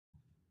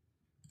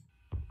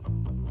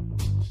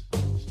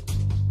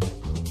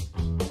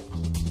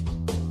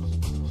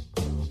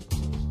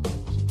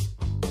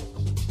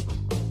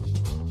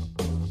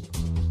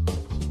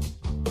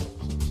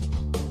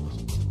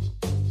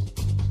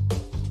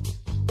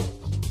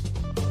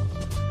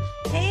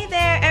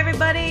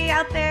everybody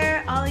out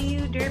there, all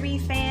you Derby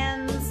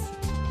fans.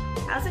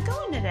 How's it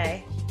going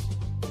today?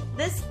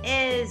 This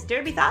is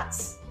Derby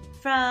Thoughts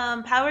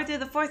from Power Through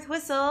the Fourth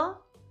Whistle.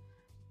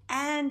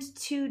 And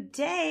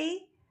today,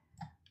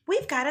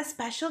 we've got a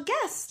special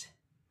guest.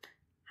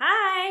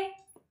 Hi,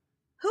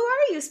 Who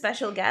are you,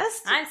 special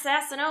guest? I'm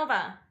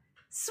Sassanova.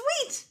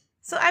 Sweet!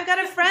 So I've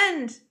got a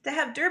friend to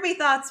have Derby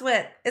Thoughts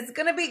with. It's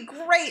going to be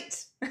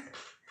great.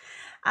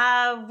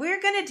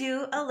 We're going to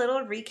do a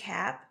little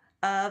recap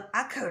of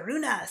A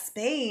Coruña,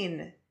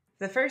 Spain.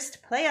 The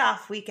first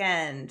playoff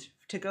weekend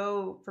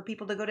for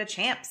people to go to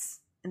champs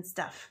and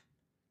stuff.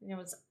 It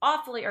was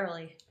awfully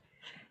early.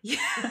 Yeah.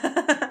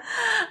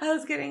 I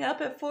was getting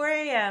up at 4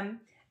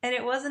 a.m. and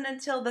it wasn't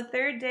until the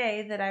third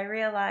day that I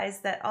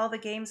realized that all the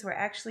games were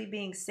actually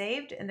being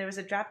saved and there was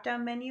a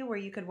drop-down menu where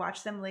you could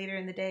watch them later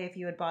in the day if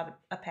you had bought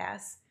a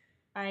pass.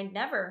 I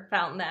never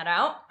found that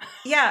out.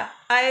 Yeah,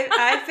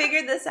 I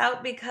figured this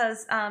out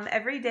because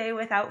every day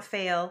without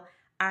fail,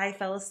 I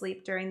fell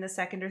asleep during the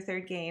second or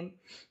third game.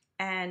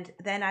 And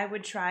then I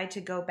would try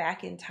to go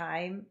back in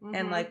time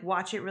and like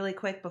watch it really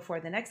quick before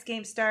the next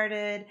game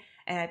started.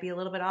 And I'd be a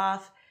little bit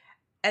off.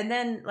 And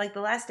then like the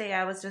last day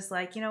I was just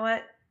like, you know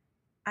what?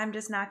 I'm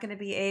just not going to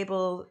be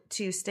able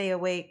to stay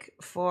awake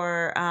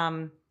for,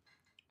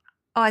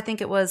 I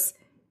think it was,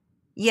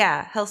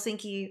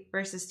 Helsinki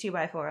versus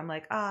 2x4. I'm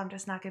like, I'm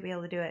just not going to be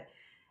able to do it.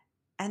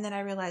 And then I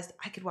realized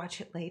I could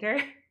watch it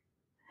later.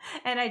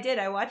 And I did.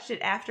 I watched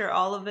it after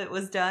all of it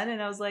was done.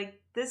 And I was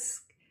like, this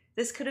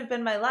could have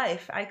been my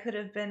life. I could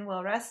have been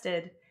well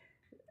rested.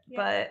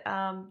 Yeah.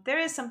 But there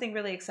is something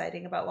really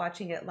exciting about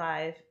watching it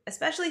live,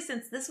 especially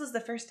since this was the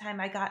first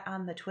time I got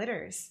on the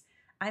Twitters.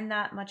 I'm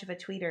not much of a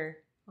tweeter.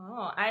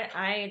 Oh,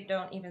 I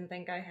don't even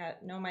think I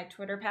know my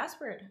Twitter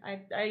password.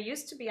 I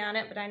used to be on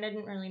it, but I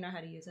didn't really know how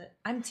to use it.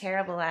 I'm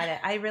terrible at it.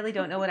 I really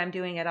don't know what I'm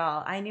doing at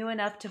all. I knew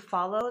enough to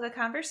follow the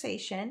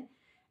conversation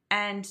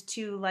and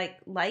to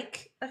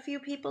like a few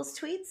people's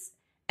tweets.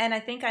 And I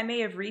think I may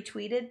have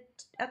retweeted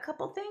a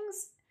couple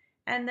things.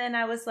 And then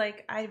I was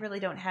like, I really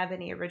don't have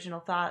any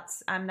original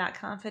thoughts. I'm not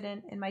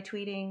confident in my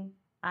tweeting.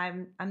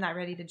 I'm not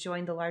ready to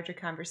join the larger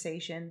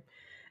conversation.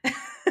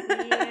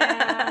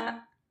 Yeah.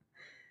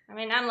 I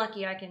mean, I'm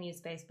lucky I can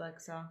use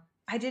Facebook, so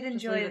I did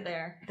enjoy it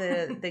there.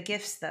 the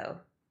GIFs, though.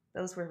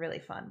 Those were really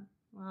fun.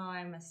 Oh,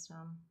 I missed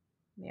them.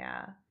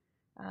 Yeah.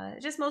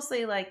 Just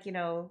mostly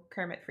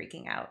Kermit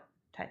freaking out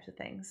types of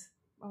things.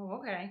 Oh,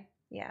 okay.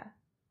 Yeah.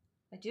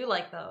 I do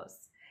like those.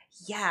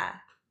 Yeah.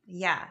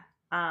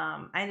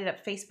 I ended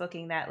up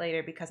Facebooking that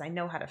later because I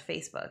know how to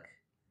Facebook.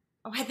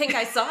 Oh, I think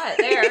I saw it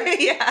there.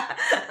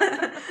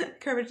 Yeah.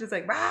 Kermit's just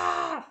like,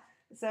 rah!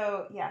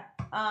 So, yeah.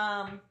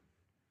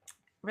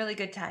 Really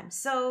good time.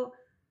 So,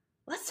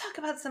 let's talk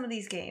about some of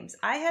these games.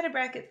 I had a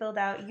bracket filled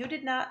out. You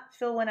did not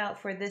fill one out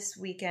for this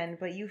weekend,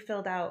 but you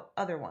filled out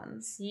other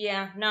ones.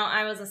 Yeah. No,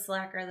 I was a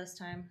slacker this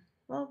time.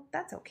 Well,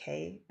 that's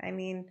okay. I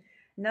mean,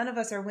 none of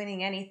us are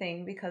winning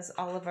anything because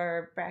all of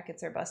our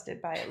brackets are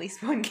busted by at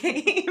least one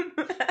game.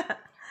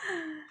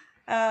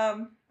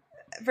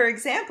 For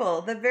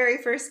example, the very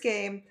first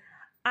game,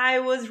 I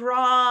was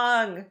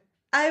wrong.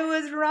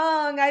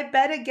 I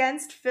bet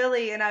against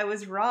Philly, and I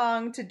was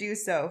wrong to do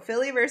so.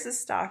 Philly versus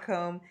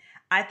Stockholm.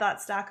 I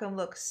thought Stockholm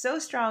looked so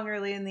strong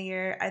early in the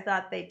year. I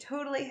thought they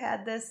totally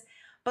had this.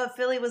 But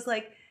Philly was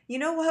like, you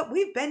know what?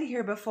 We've been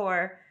here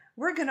before.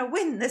 We're going to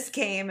win this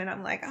game. And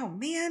I'm like, oh,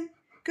 man.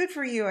 Good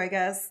for you, I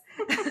guess.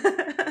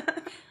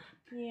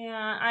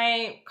 Yeah,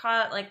 I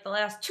caught the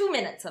last 2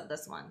 minutes of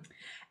this one.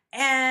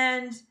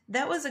 And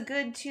that was a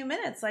good 2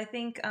 minutes. I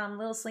think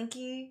Lil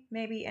Slinky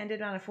maybe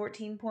ended on a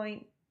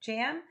 14-point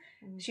jam.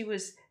 She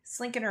was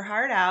slinking her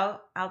heart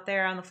out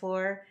there on the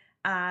floor.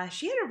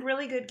 She had a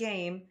really good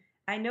game.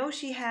 I know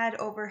she had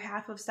over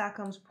half of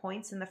Stockholm's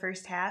points in the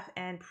first half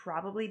and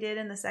probably did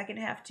in the second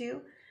half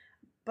too.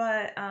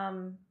 But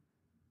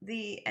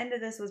the end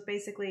of this was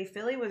basically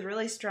Philly was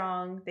really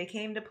strong. They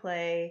came to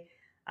play.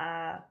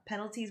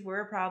 Penalties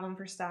were a problem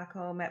for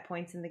Stockholm at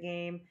points in the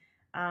game.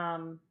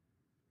 And,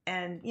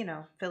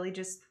 Philly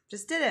just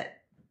did it.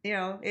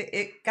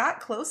 It got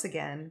close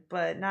again,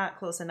 but not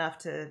close enough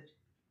to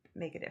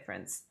make a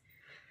difference.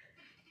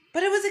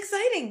 But it was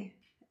exciting.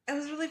 It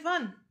was really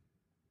fun.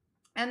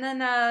 And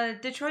then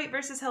Detroit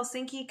versus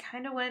Helsinki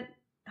kind of went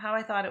how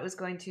I thought it was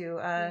going to.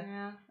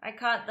 Yeah, I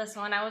caught this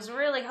one. I was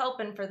really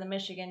hoping for the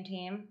Michigan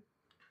team.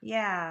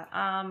 Yeah.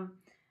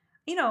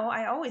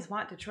 I always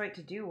want Detroit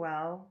to do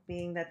well,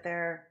 being that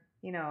they're,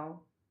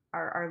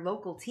 our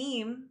local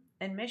team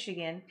in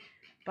Michigan.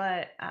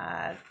 But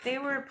they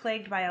were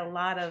plagued by a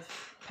lot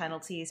of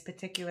penalties,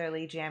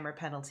 particularly jammer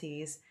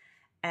penalties.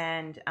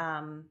 And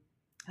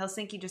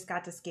Helsinki just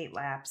got to skate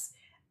laps.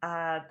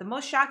 The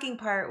most shocking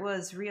part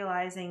was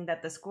realizing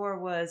that the score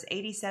was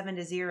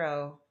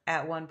 87-0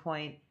 at one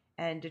point,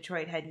 and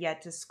Detroit had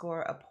yet to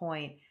score a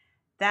point.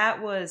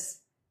 That was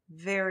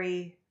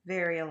very,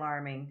 very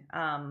alarming.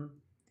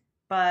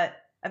 But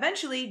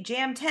eventually,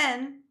 Jam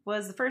 10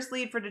 was the first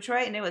lead for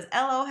Detroit, and it was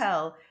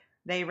LOL.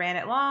 They ran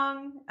it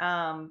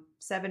long,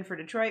 7 for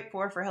Detroit,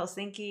 4 for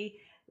Helsinki.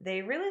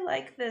 they really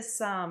like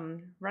this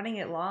running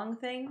it long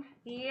thing.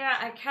 Yeah,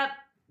 I kept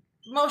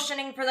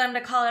motioning for them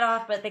to call it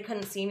off, but they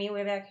couldn't see me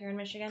way back here in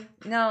Michigan.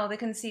 No, they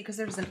couldn't see because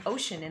there was an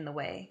ocean in the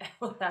way.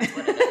 Well, that's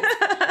what it is.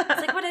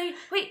 It's like, what are you...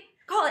 Wait,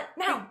 call it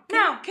now,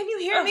 now. Can you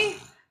hear me?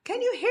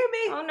 Can you hear me?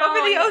 Oh, no.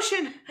 Over the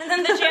ocean. And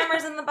then the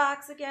jammer's in the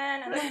box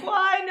again. And then...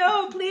 Why?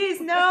 No,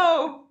 please,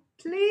 no.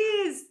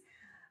 Please.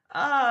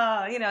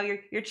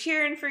 You're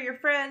cheering for your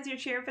friends, you're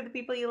cheering for the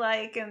people you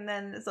like, and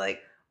then it's like,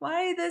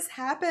 why this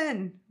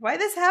happen? Why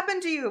this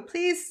happened to you?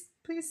 Please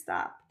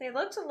stop. They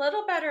looked a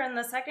little better in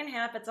the second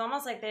half. It's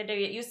almost like they had to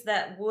get used to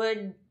that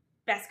wood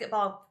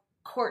basketball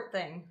court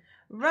thing.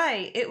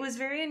 Right. It was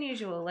very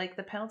unusual. Like,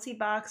 the penalty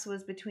box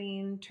was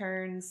between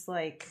turns,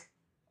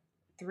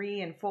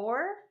 3 and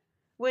 4,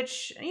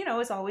 which,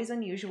 is always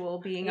unusual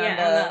being on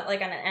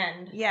an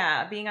end.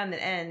 Yeah, being on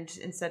the end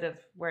instead of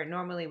where it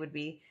normally would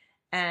be.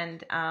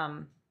 And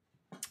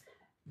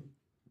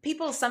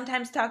people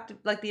sometimes talked,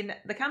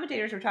 the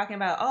commentators were talking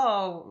about,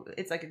 oh,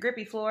 it's like a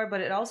grippy floor,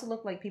 but it also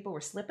looked like people were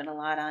slipping a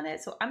lot on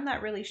it. So I'm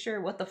not really sure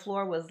what the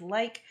floor was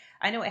like.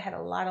 I know it had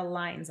a lot of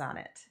lines on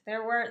it.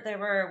 There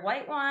were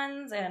white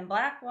ones and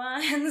black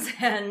ones,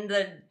 and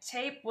the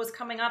tape was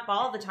coming up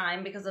all the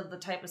time because of the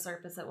type of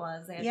surface it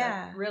was. They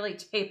had to really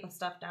tape the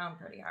stuff down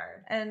pretty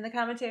hard. And the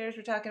commentators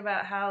were talking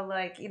about how,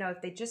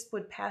 if they just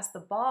would pass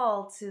the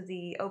ball to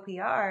the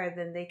OPR,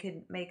 then they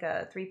could make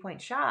a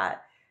 3-point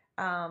shot.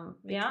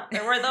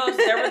 There were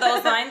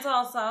those lines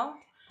also.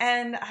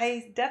 And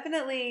I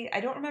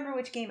don't remember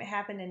which game it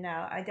happened in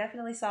now. I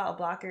definitely saw a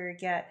blocker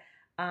get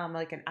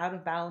an out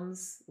of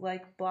bounds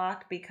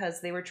block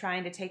because they were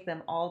trying to take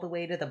them all the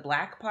way to the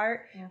black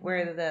part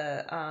where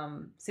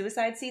the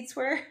suicide seats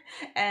were,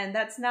 and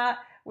that's not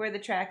where the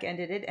track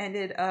ended. It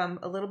ended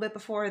a little bit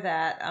before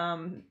that.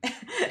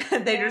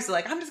 They were just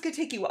like, I'm just gonna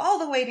take you all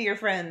the way to your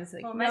friends.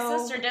 Well, my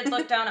sister did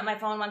look down at my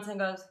phone once and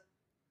goes,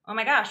 "Oh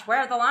my gosh, where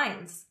are the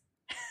lines?"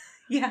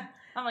 Yeah.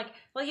 I'm like,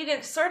 well, you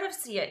can sort of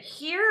see it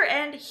here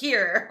and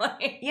here.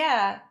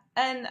 Yeah.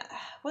 And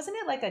wasn't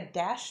it a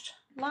dashed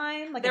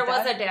line? There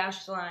was a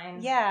dashed line.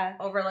 Yeah.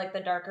 Over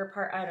the darker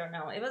part. I don't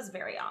know. It was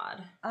very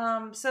odd.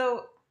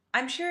 So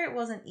I'm sure it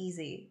wasn't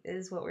easy,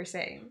 is what we're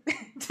saying,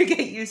 to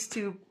get used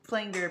to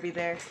playing Derby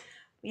there.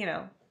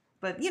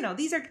 But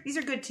these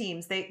are good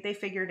teams. They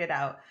figured it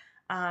out.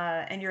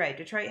 And you're right.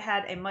 Detroit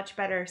had a much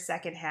better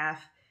second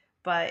half,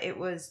 but it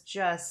was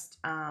just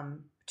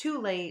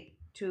too late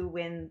to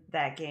win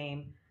that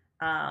game.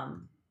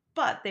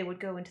 But they would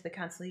go into the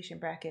consolation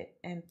bracket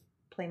and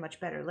play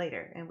much better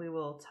later, and we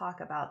will talk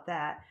about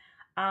that.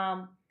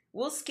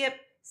 We'll skip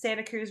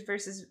Santa Cruz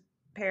versus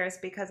Paris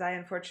because I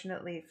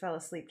unfortunately fell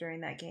asleep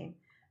during that game.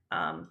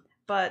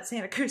 But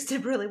Santa Cruz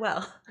did really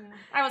well. Yeah.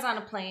 I was on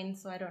a plane,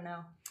 so I don't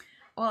know.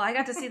 Well, I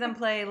got to see them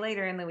play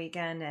later in the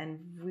weekend,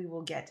 and we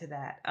will get to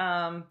that.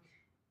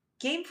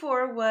 Game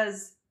 4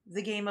 was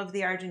the game of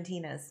the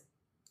Argentinas.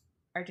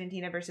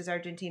 Argentina versus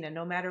Argentina.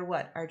 No matter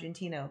what,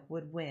 Argentina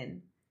would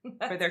win.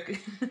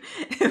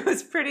 It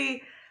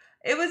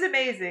was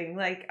amazing.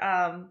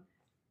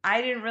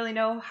 I didn't really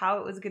know how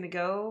it was going to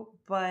go,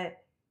 but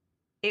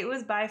it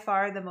was by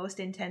far the most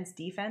intense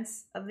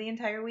defense of the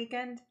entire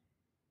weekend.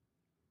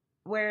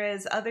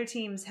 Whereas other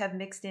teams have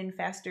mixed in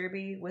fast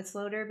derby with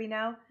slow derby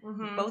now.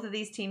 Mm-hmm. Both of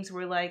these teams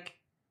were like,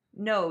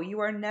 no, you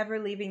are never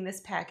leaving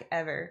this pack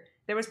ever.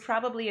 There was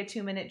probably a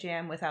 2-minute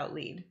jam without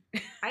lead.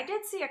 I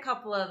did see a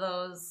couple of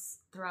those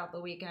throughout the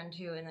weekend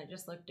too, and it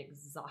just looked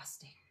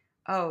exhausting.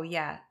 Oh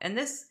yeah, and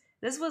this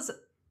was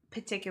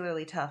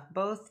particularly tough.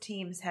 Both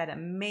teams had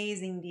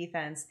amazing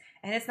defense,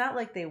 and it's not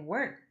like they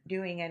weren't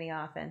doing any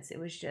offense. It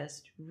was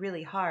just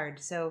really hard.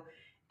 So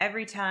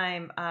every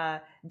time,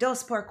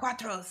 dos por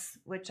cuatros,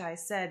 which I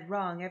said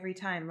wrong every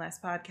time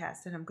last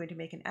podcast, and I'm going to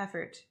make an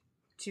effort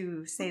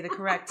to say the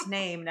correct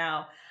name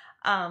now.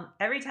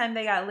 Every time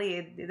they got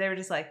lead, they were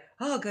just like,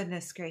 oh,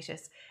 goodness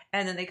gracious.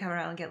 And then they come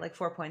around and get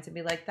 4 points and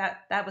be like,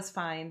 that was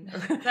fine.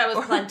 That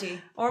was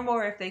plenty. Or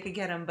more if they could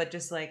get them, but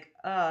just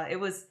it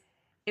was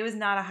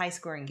not a high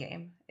scoring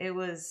game. It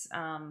was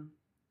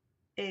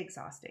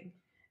exhausting.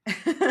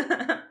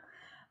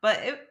 But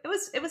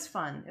it was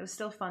fun. It was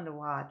still fun to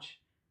watch.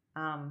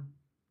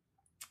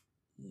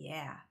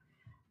 Yeah.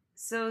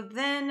 So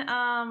then,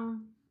 I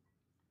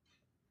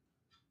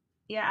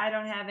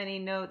don't have any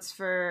notes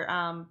for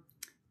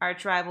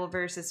Arch Rival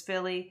versus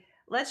Philly.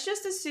 Let's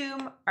just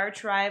assume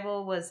Arch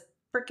Rival was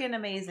freaking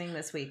amazing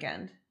this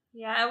weekend.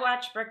 Yeah, I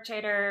watched Brooke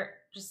Chater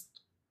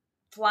just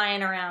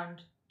flying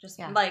around.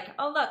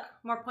 Oh, look,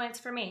 more points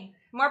for me.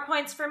 More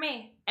points for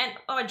me. And,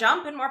 a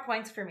jump and more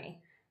points for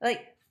me.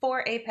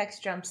 4 apex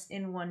jumps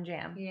in one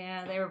jam.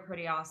 Yeah, they were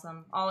pretty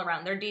awesome all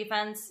around. Their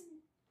defense,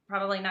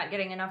 probably not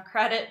getting enough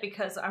credit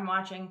because I'm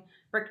watching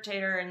Brooke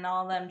Chater and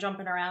all them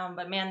jumping around.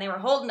 But, man, they were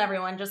holding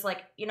everyone just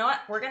you know what?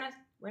 We're gonna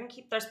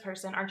keep this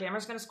person. Our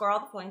jammer's going to score all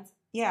the points.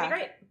 Yeah. It'll be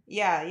great.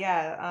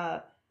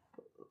 Yeah.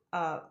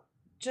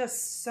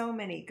 Just so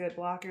many good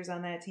blockers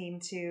on that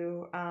team,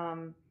 too.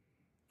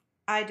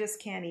 I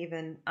just can't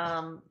even.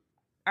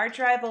 Arch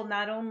Rival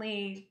not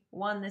only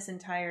won this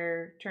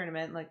entire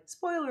tournament. Like,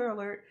 spoiler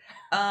alert.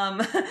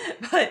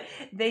 But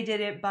they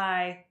did it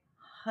by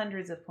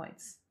hundreds of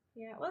points.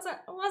 Yeah, it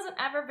wasn't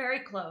ever very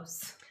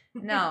close.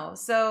 No.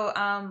 So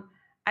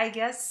I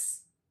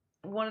guess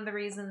one of the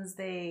reasons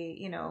they,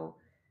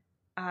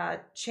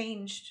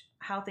 changed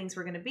how things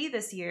were going to be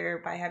this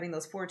year by having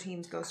those 4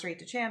 teams go straight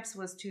to champs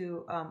was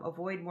to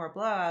avoid more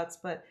blowouts.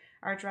 But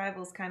Arch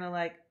Rivals kind of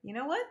like, you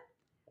know what?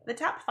 The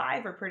top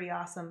 5 are pretty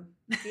awesome.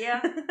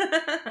 Yeah.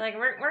 Like,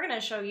 we're going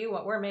to show you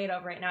what we're made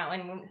of right now,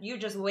 and you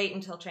just wait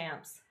until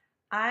champs.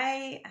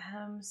 I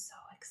am so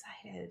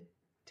excited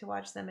to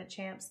watch them at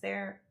champs.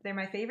 They're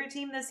my favorite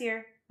team this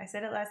year. I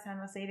said it last time.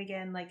 I'll say it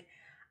again. Like,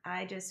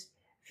 I just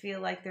feel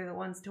like they're the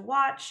ones to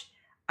watch.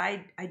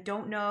 I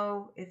don't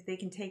know if they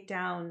can take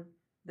down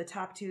the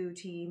top 2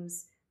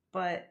 teams,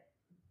 but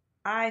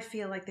I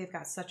feel like they've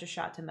got such a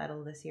shot to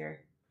medal this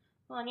year.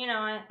 Well,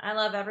 and I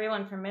love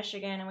everyone from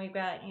Michigan, and we've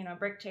got,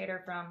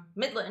 Bricktator from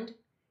Midland.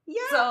 Yeah.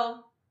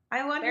 So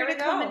I want her to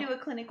come and do a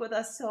clinic with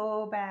us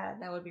so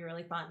bad. That would be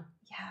really fun.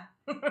 Yeah.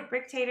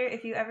 Bricktator,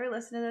 if you ever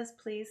listen to this,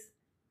 please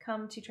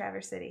come to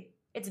Traverse City.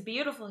 It's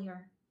beautiful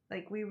here.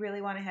 Like, we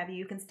really want to have you.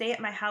 You can stay at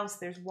my house.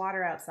 There's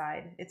water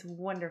outside. It's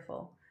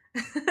wonderful.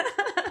 Yeah.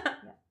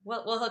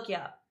 We'll hook you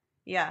up.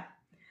 Yeah.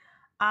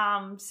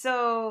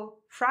 So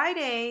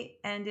Friday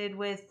ended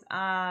with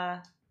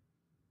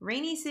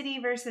Rainy City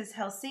versus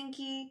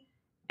Helsinki,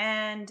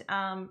 and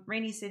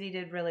Rainy City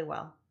did really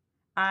well.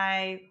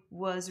 I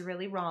was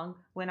really wrong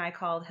when I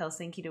called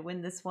Helsinki to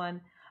win this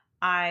one.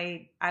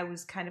 I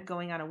was kind of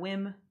going on a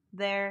whim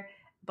there,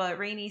 but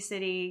Rainy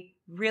City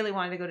really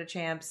wanted to go to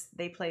champs.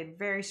 They played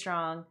very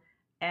strong,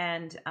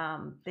 and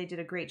they did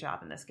a great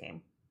job in this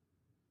game.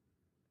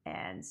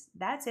 And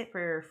that's it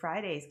for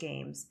Friday's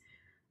games.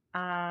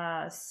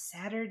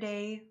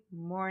 Saturday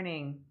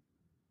morning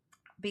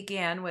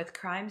began with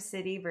Crime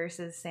City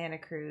versus Santa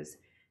Cruz.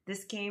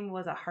 This game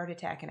was a heart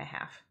attack and a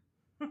half.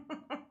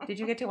 Did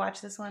you get to watch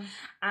this one?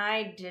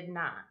 I did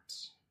not.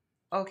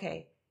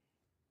 Okay.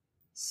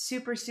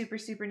 Super, super,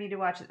 super need to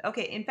watch it.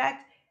 Okay, in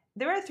fact,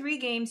 there are 3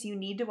 games you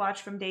need to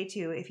watch from day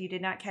 2 if you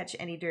did not catch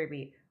any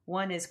derby.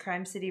 One is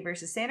Crime City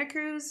versus Santa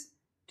Cruz,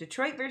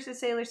 Detroit versus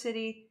Sailor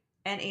City,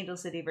 and Angel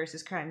City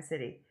versus Crime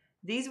City.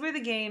 These were the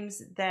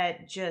games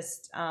that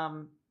just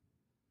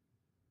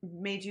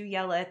made you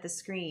yell at the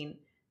screen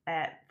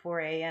at 4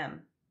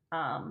 a.m.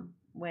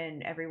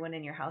 When everyone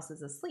in your house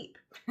is asleep.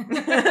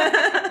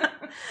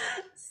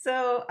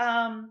 So,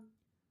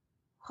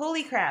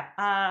 holy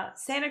crap.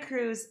 Santa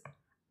Cruz,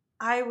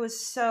 I was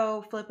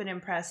so flippin'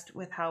 impressed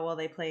with how well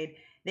they played.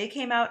 They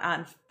came out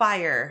on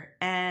fire,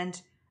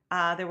 and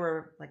there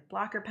were like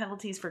blocker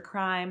penalties for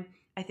Crime.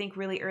 I think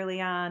really early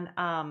on,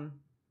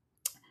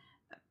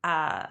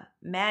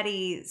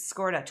 Maddie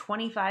scored a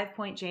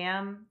 25-point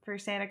jam for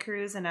Santa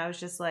Cruz, and I was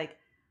just like,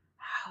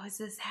 how is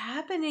this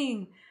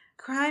happening?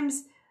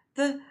 Crime's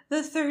the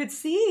 3rd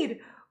seed.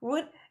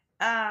 What?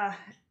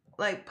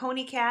 Like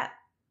Pony Cat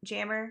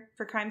Jammer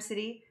for Crime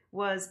City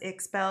was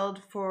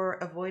expelled for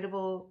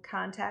avoidable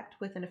contact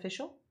with an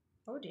official.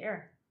 Oh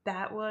dear.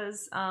 That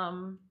was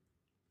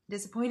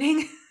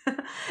disappointing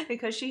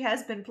because she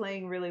has been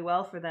playing really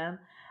well for them.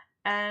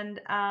 And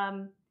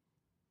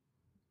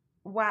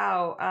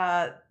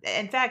wow.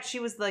 In fact, she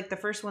was like the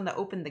first one that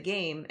opened the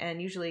game.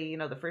 And usually,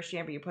 the first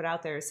jammer you put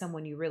out there is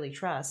someone you really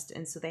trust.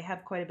 And so they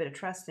have quite a bit of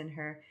trust in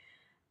her.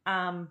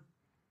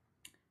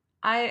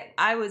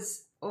 I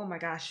was, oh my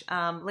gosh.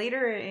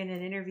 Later in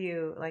an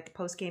interview, like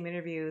post-game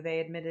interview,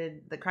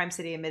 the Crime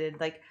City admitted,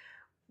 like,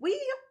 we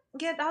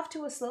get off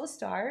to a slow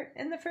start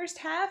in the first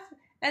half,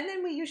 and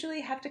then we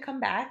usually have to come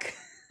back.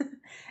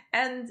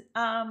 And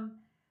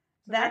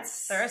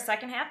that's... They're a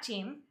second half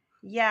team.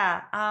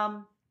 Yeah.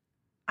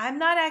 I'm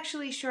not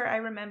actually sure I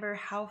remember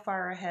how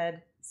far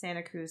ahead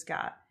Santa Cruz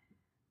got,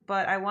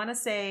 but I want to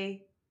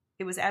say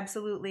it was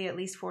absolutely at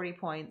least 40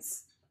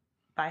 points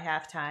by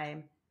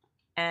halftime,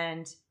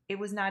 and it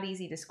was not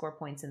easy to score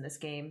points in this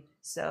game.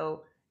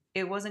 So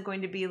it wasn't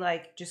going to be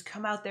like, just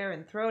come out there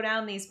and throw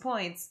down these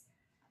points.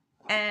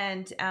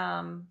 And,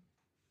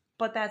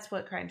 but that's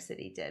what Crime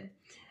City did.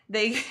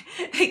 They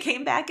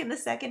came back in the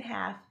second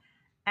half,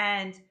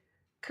 and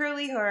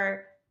Curly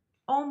Her,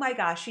 oh my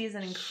gosh, she is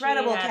an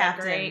incredible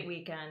captain. A great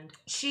weekend.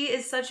 She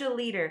is such a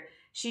leader.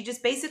 She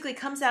just basically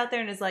comes out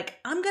there and is like,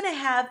 I'm going to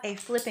have a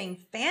flipping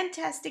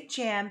fantastic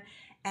jam,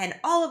 and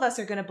all of us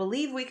are going to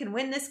believe we can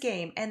win this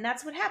game. And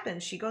that's what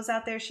happens. She goes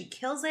out there, she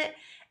kills it,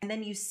 and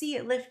then you see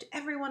it lift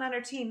everyone on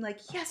her team like,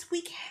 yes,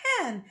 we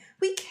can.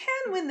 We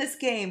can win this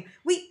game.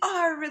 We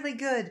are really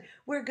good.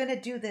 We're going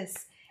to do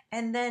this.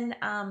 And then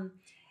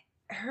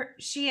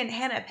she and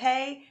Hannah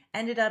Pay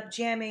ended up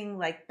jamming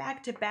like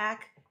back to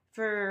back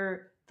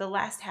for the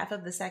last half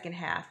of the second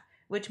half,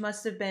 which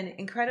must have been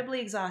incredibly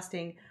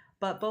exhausting.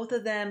 But both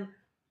of them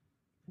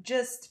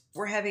just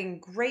were having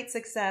great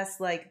success,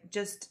 like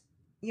just,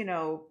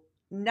 I'm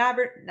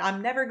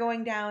never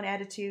going down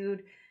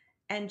attitude.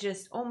 And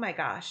just, oh my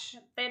gosh.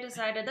 They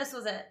decided this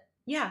was it.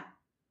 Yeah.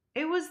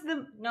 It was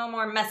no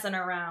more messing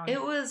around.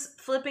 It was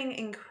flipping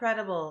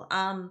incredible.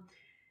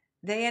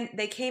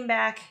 they came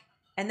back,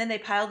 and then they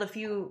piled a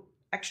few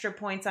extra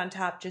points on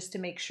top just to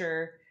make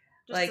sure.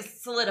 Just to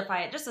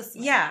solidify it, just a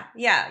smidge.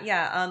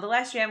 Yeah. The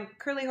last jam,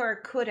 Curly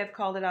Horror could have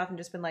called it off and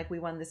just been like, we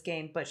won this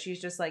game. But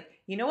she's just like,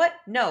 you know what?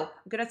 No,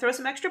 I'm going to throw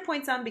some extra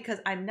points on because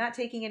I'm not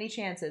taking any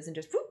chances. And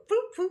just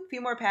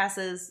few more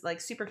passes, like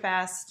super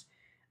fast,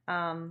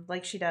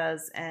 like she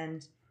does.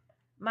 And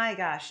my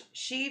gosh,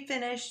 she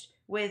finished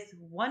with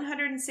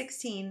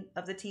 116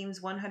 of the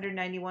team's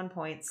 191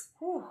 points.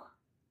 Whew.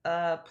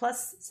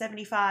 Plus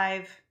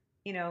 75,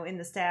 in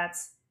the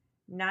stats.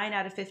 9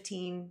 out of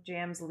 15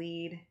 jams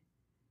lead.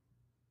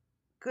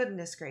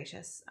 Goodness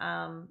gracious.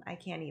 I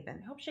can't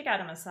even. I hope she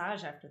got a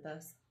massage after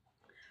this.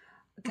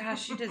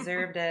 Gosh, she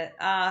deserved it.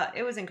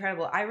 It was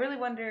incredible. I really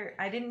wonder,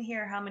 I didn't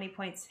hear how many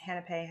points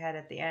Hannah Pay had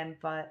at the end,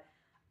 but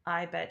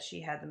I bet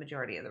she had the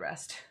majority of the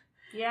rest.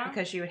 Yeah.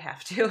 Because she would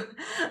have to.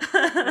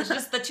 It's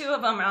just the two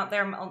of them out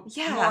there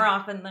more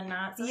often than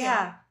not. So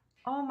yeah.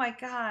 Oh my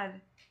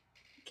God.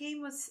 The game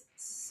was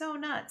so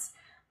nuts.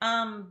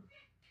 I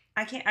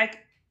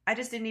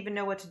just didn't even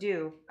know what to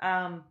do.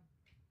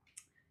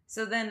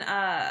 So then,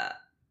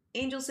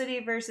 Angel City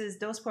versus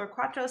Dos por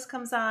Cuatros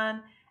comes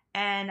on,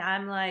 and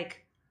I'm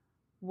like,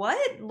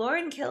 what?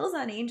 Lauren Kills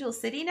on Angel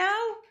City now?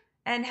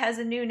 And has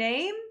a new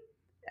name?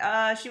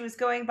 She was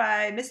going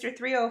by Mr.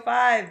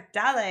 305,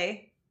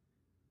 Dale,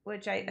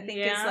 which I think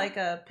is like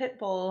a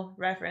Pitbull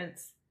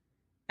reference.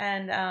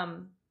 And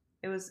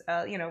it was,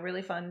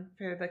 really fun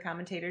for the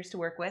commentators to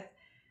work with.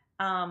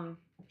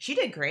 She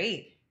did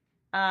great.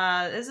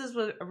 This is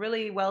a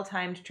really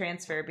well-timed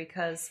transfer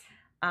because...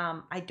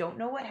 I don't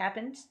know what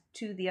happened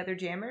to the other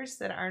jammers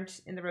that aren't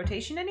in the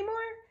rotation anymore.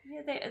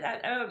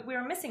 Yeah, we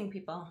were missing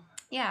people.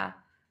 Yeah,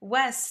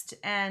 West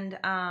and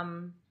I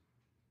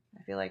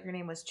feel like her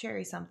name was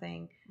Cherry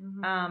something.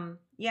 Mm-hmm.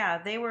 Yeah,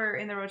 they were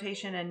in the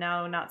rotation and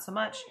now not so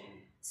much.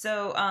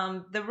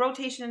 So the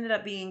rotation ended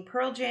up being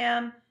Pearl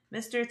Jam,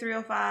 Mr.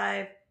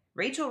 305,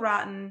 Rachel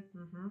Rotten,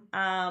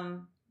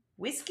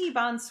 Whiskey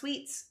Bon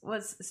Sweets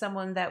was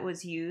someone that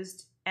was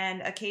used.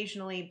 And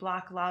occasionally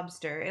Black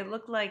Lobster. It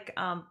looked like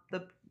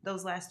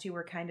those last two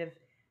were kind of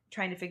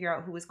trying to figure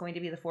out who was going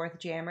to be the fourth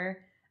jammer.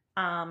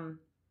 I'm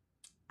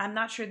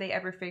not sure they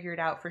ever figured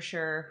out for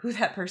sure who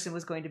that person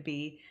was going to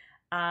be.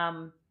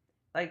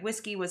 Like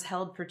Whiskey was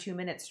held for 2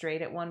 minutes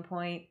straight at one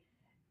point,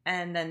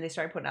 and then they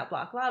started putting out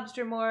Black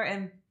Lobster more,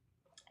 and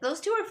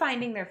those two are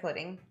finding their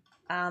footing.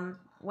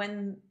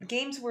 When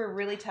games were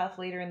really tough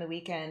later in the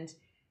weekend,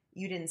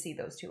 you didn't see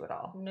those two at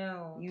all.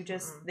 No. You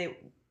just, they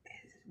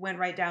went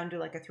right down to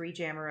like a 3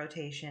 jammer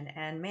rotation.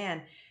 And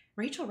man,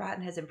 Rachel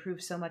Rotten has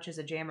improved so much as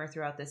a jammer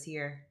throughout this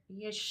year.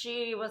 Yeah,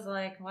 she was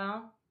like,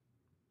 well,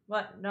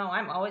 what? No,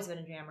 I'm always been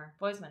a jammer.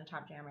 I've always been a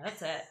top jammer.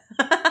 That's it.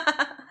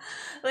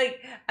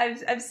 Like,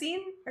 I've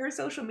seen her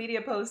social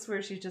media posts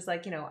where she's just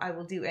like, I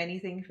will do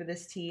anything for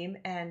this team.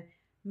 And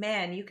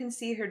man, you can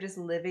see her just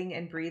living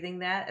and breathing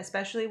that,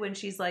 especially when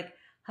she's like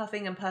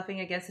huffing and puffing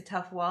against a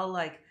tough wall,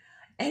 like,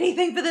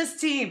 anything for this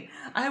team.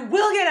 I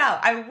will get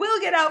out. I will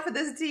get out for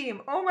this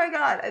team. Oh my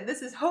God.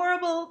 This is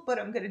horrible, but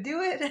I'm going to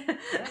do it.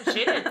 Yeah,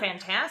 she did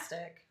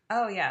fantastic.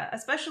 Oh yeah.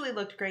 Especially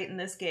looked great in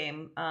this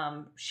game.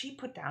 She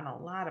put down a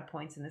lot of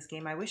points in this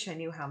game. I wish I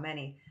knew how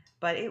many,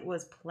 but it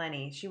was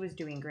plenty. She was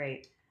doing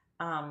great.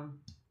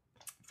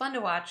 Fun to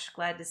watch.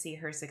 Glad to see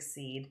her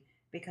succeed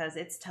because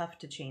it's tough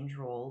to change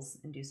roles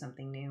and do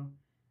something new.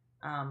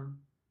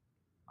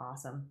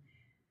 Awesome.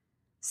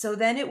 So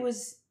then it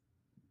was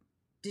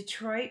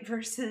Detroit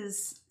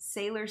versus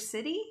Sailor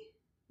City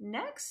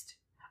next?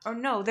 Or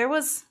no, there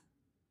was...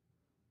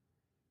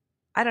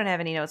 I don't have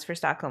any notes for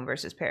Stockholm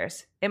versus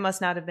Paris. It must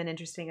not have been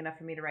interesting enough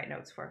for me to write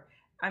notes for.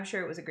 I'm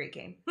sure it was a great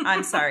game.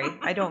 I'm sorry.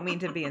 I don't mean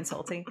to be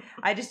insulting.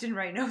 I just didn't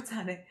write notes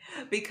on it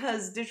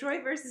because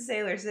Detroit versus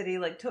Sailor City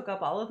took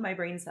up all of my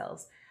brain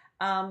cells.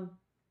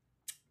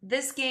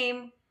 This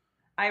game,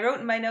 I wrote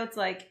in my notes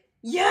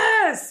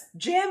yes!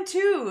 Jam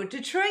 2!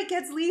 Detroit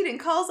gets lead and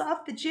calls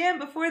off the jam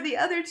before the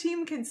other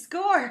team can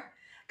score.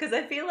 Because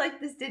I feel like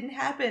this didn't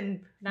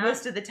happen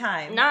most of the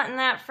time. Not in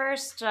that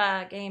first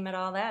game at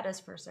all, that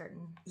is for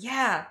certain.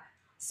 Yeah.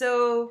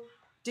 So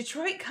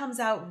Detroit comes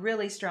out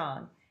really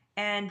strong.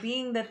 And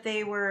being that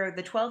they were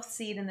the 12th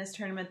seed in this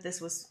tournament,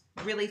 this was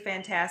really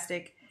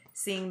fantastic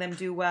seeing them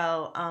do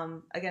well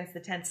against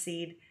the 10th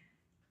seed.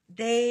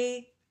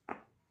 They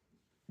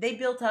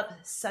built up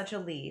such a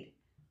lead.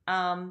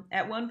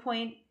 At one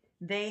point,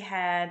 they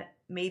had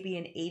maybe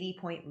an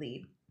 80-point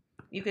lead.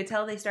 You could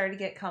tell they started to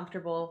get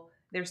comfortable.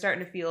 They were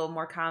starting to feel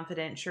more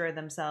confident, sure of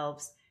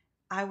themselves.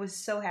 I was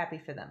so happy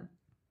for them.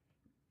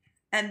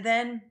 And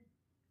then,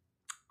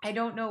 I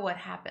don't know what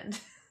happened.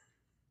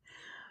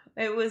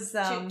 It was...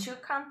 Too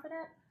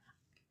confident?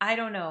 I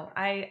don't know.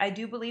 I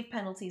do believe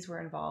penalties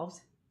were involved.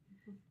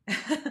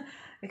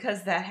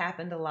 Because that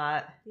happened a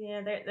lot.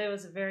 Yeah, there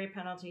was a very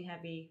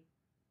penalty-heavy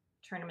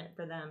tournament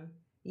for them.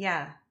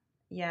 Yeah.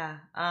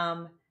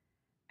 And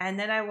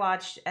then I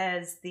watched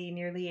as the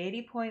nearly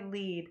 80-point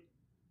lead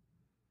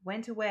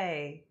went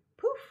away.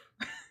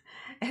 Poof!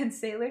 And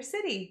Sailor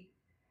City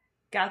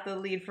got the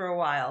lead for a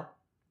while.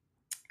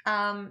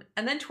 And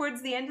then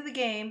towards the end of the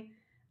game,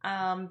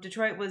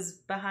 Detroit was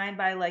behind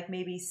by like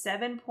maybe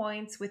 7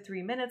 points with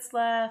 3 minutes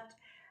left.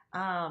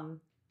 And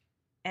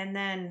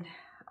then,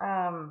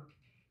 gosh,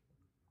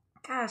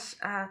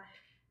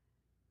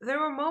 there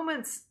were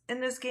moments in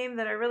this game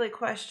that I really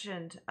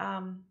questioned.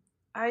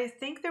 I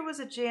think there was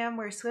a jam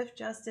where Swift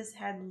Justice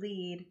had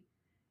lead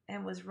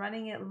and was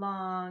running it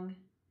long,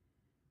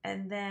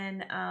 and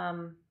then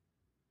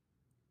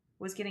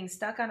was getting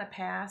stuck on a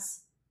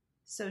pass,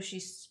 so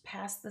she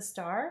passed the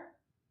star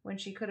when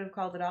she could have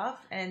called it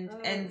off,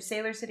 and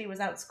Sailor City was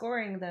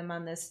outscoring them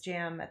on this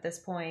jam at this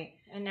point.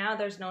 And now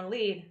there's no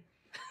lead.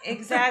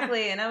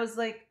 Exactly, and I was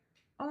like,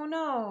 oh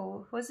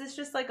no, was this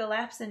just like a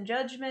lapse in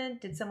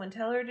judgment? Did someone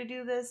tell her to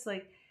do this?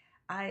 Like,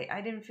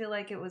 I didn't feel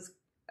like it was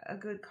a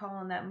good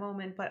call in that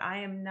moment, but I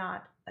am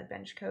not a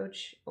bench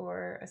coach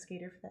or a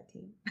skater for that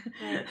team.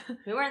 Right.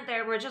 We weren't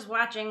there. We're just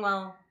watching.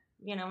 Well,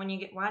 you know, when you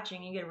get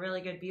watching, you get a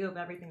really good view of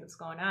everything that's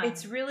going on.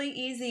 It's really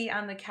easy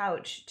on the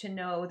couch to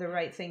know the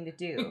right thing to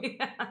do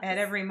Yes. at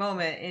every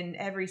moment in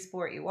every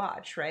sport you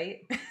watch,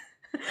 right?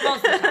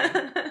 Most of the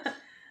time.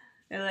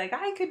 They're like,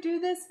 I could do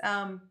this.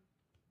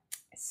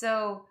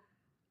 So,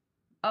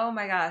 oh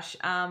my gosh,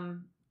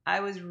 I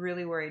was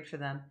really worried for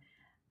them.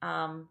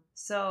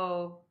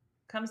 So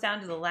comes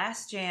down to the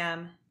last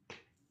jam,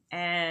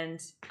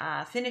 and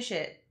Finish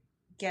It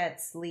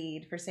gets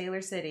lead for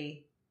Sailor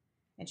City,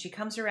 and she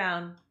comes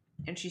around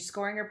and she's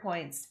scoring her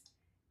points,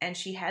 and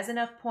she has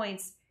enough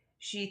points.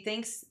 She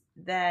thinks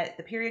that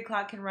the period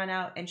clock can run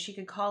out and she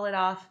could call it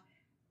off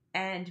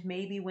and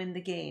maybe win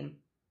the game.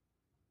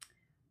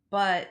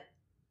 But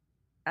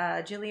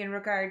Jillian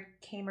Rookard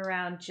came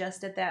around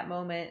just at that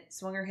moment,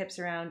 swung her hips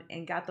around,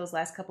 and got those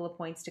last couple of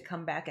points to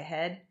come back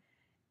ahead.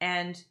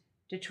 And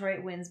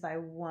Detroit wins by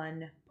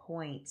 1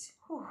 point.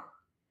 Whew.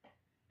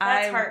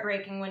 That's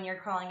heartbreaking when you're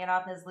calling it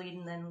off as lead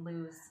and then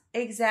lose.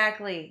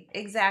 Exactly.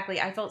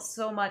 I felt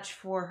so much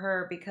for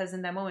her because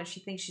in that moment she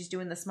thinks she's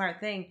doing the smart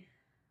thing.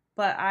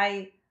 But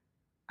I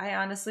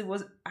honestly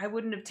I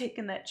wouldn't have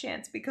taken that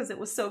chance because it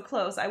was so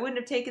close. I wouldn't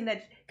have taken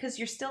that because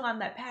you're still on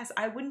that pass.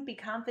 I wouldn't be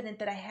confident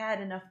that I had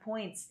enough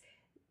points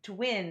to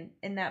win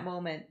in that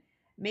moment.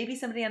 Maybe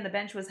somebody on the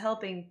bench was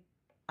helping.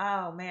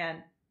 Oh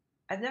man,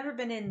 I've never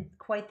been in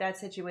quite that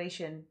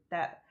situation.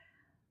 That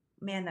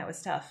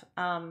was tough.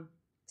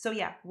 So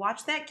yeah,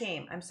 watch that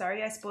game. I'm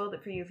sorry I spoiled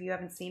it for you if you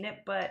haven't seen it,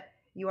 but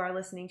you are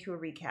listening to a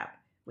recap.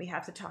 We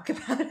have to talk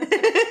about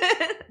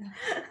it.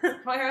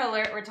 Spoiler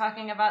alert, we're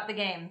talking about the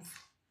games.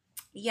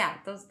 Yeah,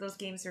 those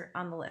games are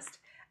on the list.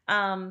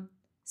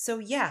 So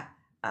yeah,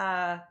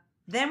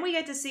 then we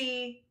get to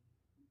see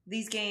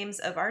these games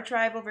of Arch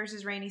Rival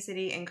versus Rainy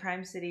City and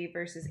Crime City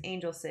versus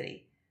Angel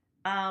City.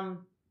 Oh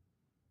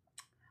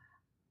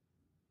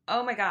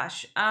my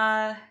gosh.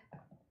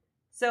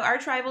 So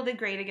Arch Rival did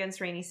great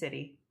against Rainy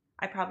City.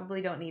 I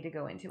probably don't need to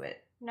go into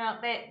it. No,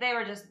 they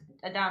were just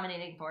a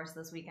dominating force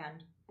this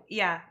weekend.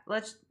 Yeah,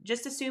 let's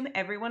just assume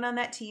everyone on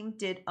that team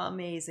did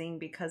amazing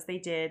because they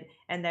did,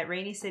 and that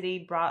Rainy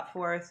City brought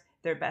forth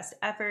their best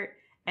effort,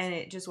 and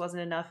it just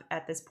wasn't enough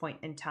at this point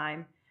in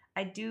time.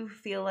 I do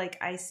feel like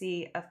I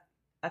see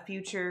a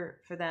future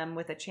for them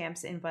with a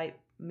champs invite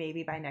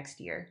maybe by next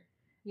year.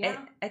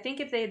 Yeah. I think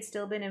if they had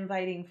still been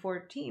inviting 4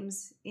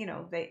 teams,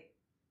 they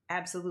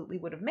absolutely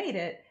would have made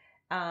it.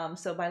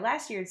 So by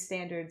last year's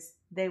standards,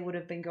 they would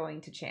have been going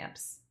to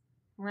champs.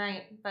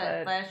 Right,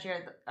 but last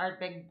year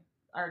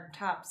our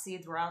top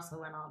seeds were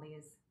also in all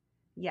these.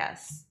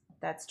 Yes,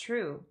 that's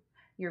true.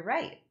 You're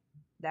right.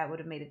 That would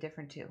have made it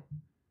different too.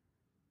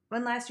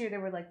 When last year there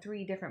were like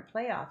 3 different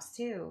playoffs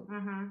too.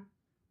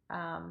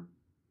 Mm-hmm.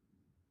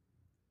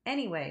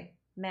 Anyway,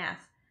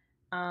 math.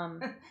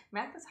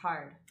 Math is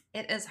hard.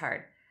 It is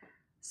hard.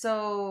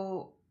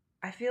 So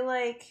I feel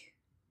like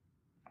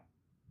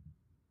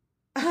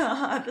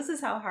this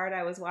is how hard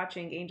I was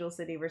watching Angel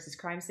City versus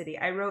Crime City.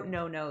 I wrote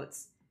no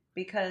notes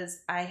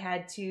because I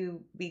had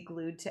to be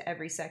glued to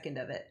every second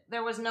of it.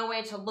 There was no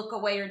way to look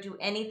away or do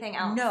anything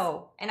else.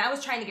 No. And I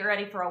was trying to get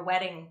ready for a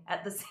wedding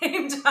at the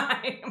same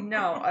time.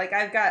 No, like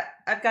I've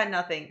got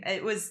nothing.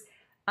 It was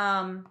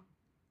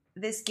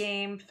this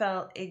game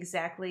felt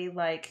exactly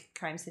like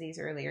Crime City's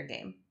earlier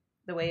game,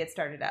 the way it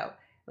started out.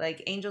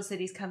 Like Angel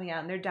City's coming out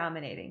and they're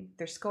dominating.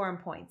 They're scoring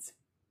points.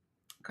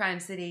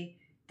 Crime City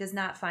does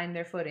not find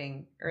their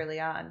footing early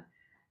on.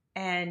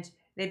 And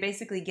they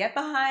basically get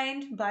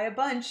behind by a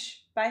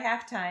bunch by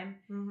halftime.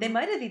 Mm-hmm. They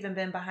might have even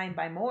been behind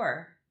by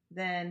more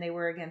than they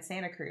were against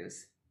Santa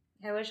Cruz.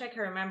 I wish I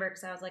could remember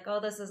because I was like, oh,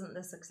 this isn't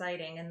this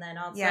exciting. And then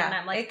all of a sudden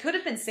I'm like... It could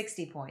have been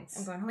 60 points.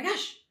 I'm going, oh my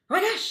gosh.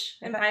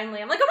 And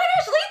finally I'm like, oh my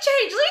gosh, lead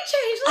change.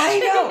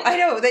 I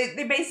know.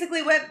 They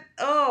basically went,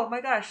 oh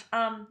my gosh.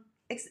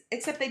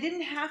 Except they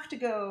didn't have to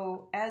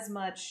go as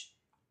much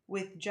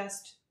with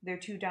just their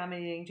 2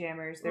 dominating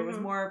jammers. There was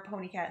more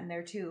Ponycat in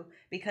there too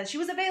because she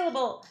was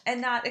available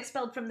and not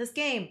expelled from this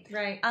game.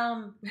 Right.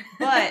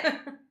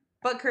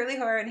 But Curly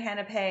Horror and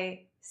Hannah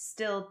Pay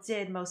still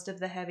did most of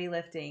the heavy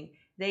lifting.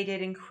 They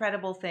did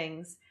incredible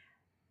things.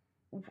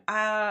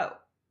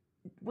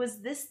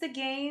 Was this the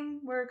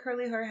game where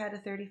Curly Hore had a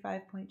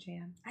 35-point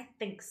jam? I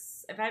think,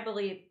 if I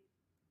believe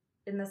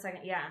in the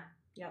second, yeah.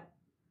 Yep.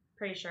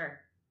 Pretty sure.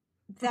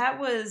 That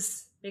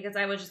was... Because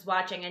I was just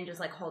watching and just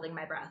like holding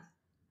my breath.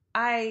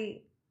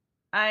 I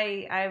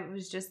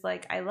was just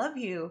like, I love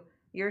you.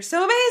 You're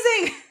so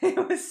amazing.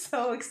 It was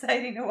so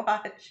exciting to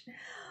watch.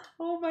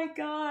 Oh my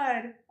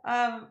God.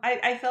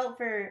 I felt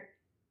for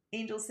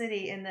Angel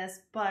City in this,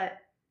 but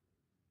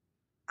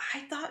I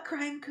thought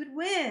Crime could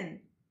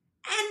win.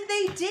 And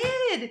they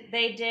did.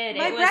 They did.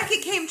 My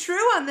bracket came true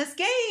on this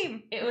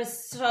game. It was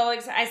so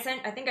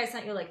exciting. I think I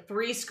sent you like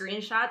 3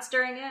 screenshots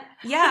during it.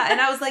 Yeah, and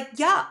I was like,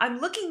 yeah, I'm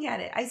looking at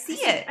it. I see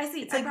it. I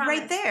see. It's like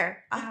right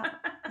there.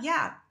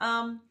 Yeah.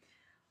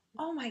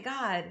 Oh my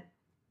God.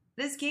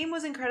 This game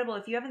was incredible.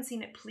 If you haven't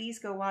seen it, please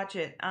go watch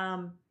it.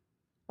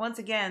 Once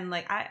again,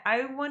 like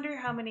I wonder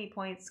how many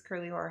points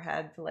Curly Hore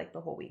had for like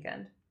the whole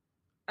weekend.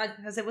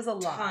 Because it was a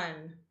lot.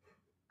 Ton.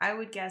 I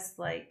would guess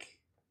like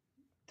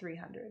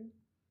 300.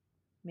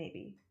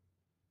 Maybe.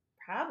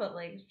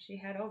 Probably. She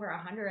had over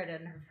 100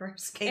 in her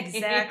first game.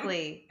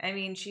 Exactly. I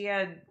mean, she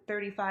had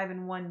 35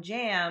 in one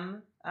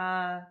jam.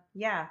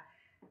 Yeah.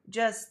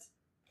 Just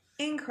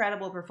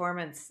incredible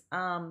performance.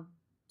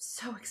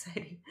 So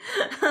exciting.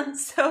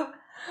 So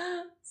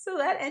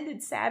that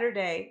ended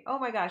Saturday. Oh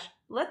my gosh.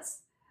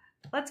 Let's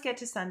get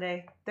to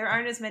Sunday. There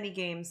aren't as many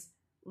games.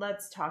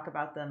 Let's talk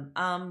about them.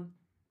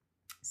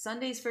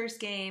 Sunday's first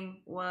game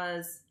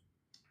was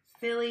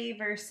Philly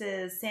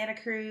versus Santa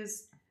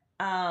Cruz.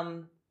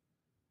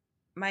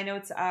 My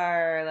notes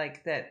are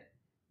like that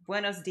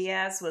Buenos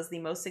Dias was the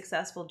most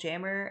successful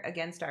jammer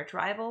against arch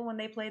rival when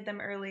they played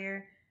them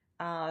earlier.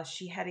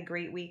 She had a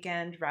great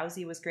weekend.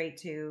 Rousey was great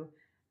too.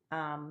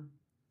 Herman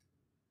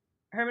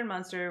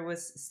Munster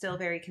was still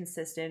very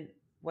consistent,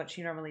 what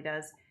she normally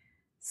does.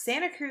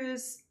 Santa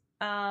Cruz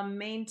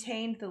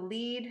maintained the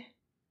lead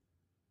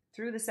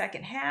through the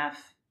second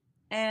half,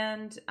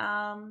 and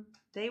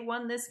they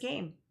won this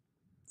game.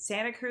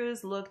 Santa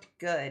Cruz looked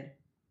good.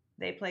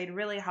 They played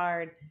really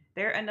hard.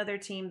 They're another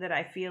team that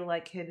I feel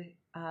like could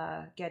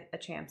get a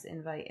champs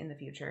invite in the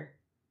future.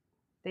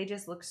 They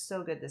just looked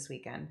so good this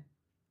weekend.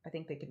 I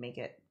think they could make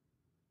it.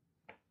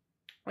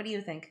 What do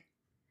you think?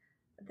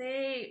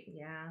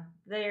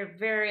 They're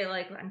very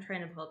like, I'm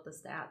trying to pull up the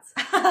stats.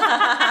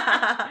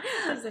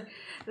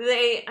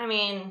 They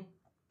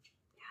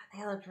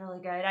looked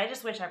really good. I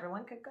just wish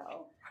everyone could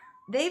go.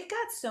 They've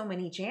got so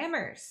many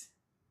jammers.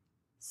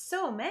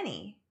 So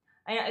many.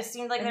 I know, it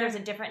seemed like there was a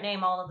different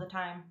name all of the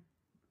time.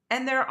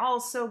 And they're all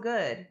so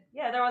good.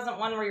 Yeah, there wasn't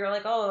one where you were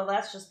like, oh,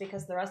 that's just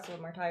because the rest of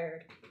them are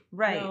tired.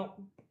 Right.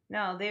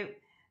 No,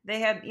 they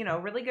have,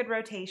 really good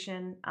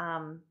rotation.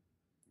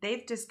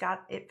 They've just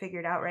got it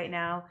figured out right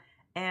now.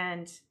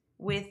 And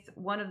with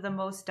one of the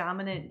most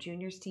dominant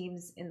juniors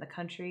teams in the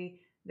country,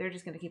 they're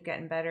just going to keep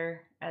getting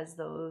better as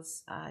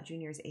those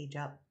juniors age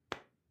up.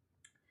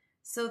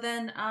 So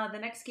then the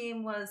next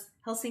game was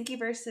Helsinki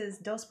versus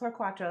Dos por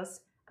Cuatros.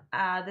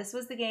 This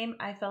was the game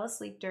I fell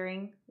asleep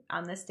during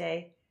on this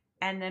day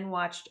and then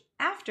watched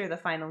after the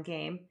final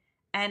game.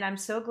 And I'm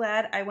so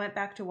glad I went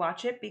back to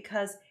watch it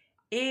because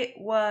it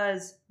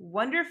was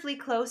wonderfully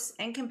close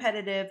and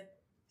competitive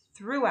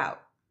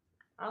throughout.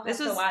 I'll have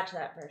to watch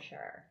that for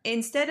sure.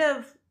 Instead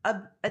of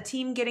a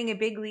team getting a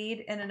big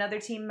lead and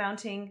another team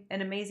mounting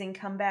an amazing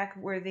comeback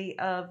worthy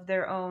of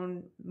their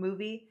own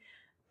movie,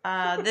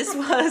 this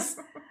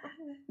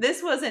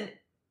wasn't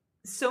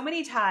so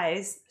many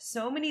ties,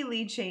 so many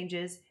lead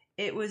changes.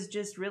 It was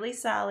just really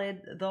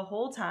solid the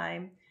whole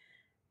time.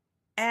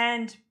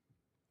 And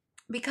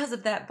because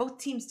of that, both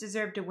teams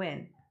deserved to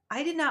win.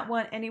 I did not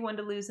want anyone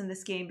to lose in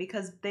this game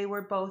because they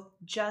were both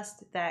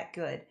just that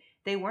good.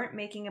 They weren't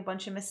making a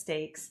bunch of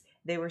mistakes.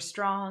 They were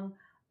strong.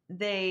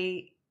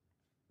 They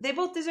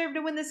both deserved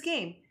to win this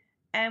game.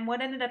 And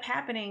what ended up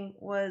happening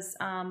was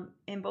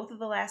in both of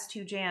the last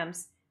 2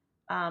 jams,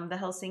 the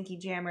Helsinki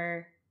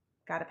jammer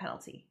got a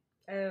penalty.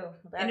 Oh,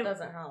 that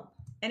doesn't help.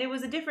 And it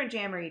was a different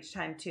jammer each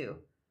time, too.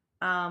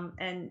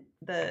 And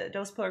the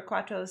Dos por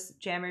Cuatros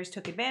jammers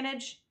took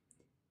advantage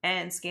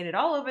and skated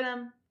all over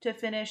them to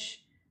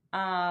finish.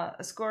 A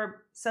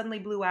score suddenly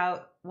blew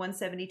out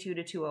 172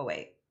 to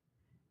 208.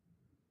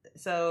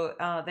 So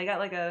they got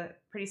like a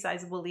pretty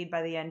sizable lead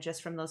by the end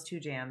just from those 2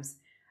 jams.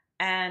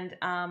 And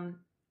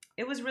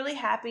it was really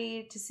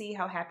happy to see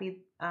how happy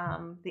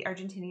the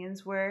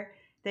Argentinians were.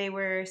 They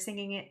were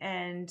singing it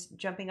and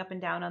jumping up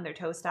and down on their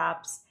toe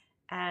stops.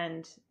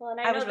 And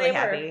I was really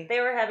happy.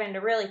 They were having to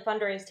really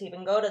fundraise to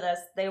even go to this.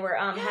 They were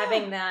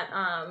having that.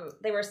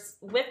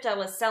 WIFTA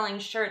was selling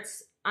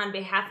shirts on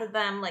behalf of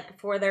them, like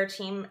for their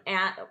team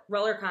at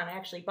RollerCon. I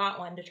actually bought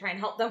one to try and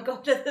help them go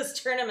to this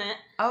tournament.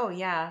 Oh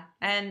yeah,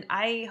 and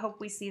I hope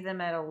we see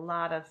them at a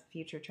lot of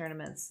future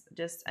tournaments.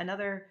 Just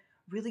another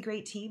really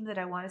great team that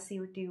I want to see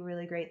do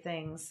really great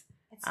things.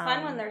 It's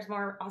fun when there's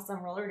more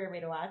awesome roller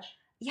derby to watch.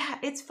 yeah,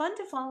 it's fun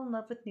to fall in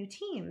love with new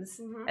teams.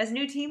 Mhm. As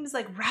new teams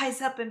like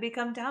rise up and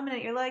become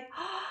dominant, you're like,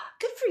 oh,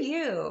 good for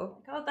you.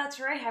 Oh, that's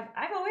right.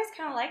 I've always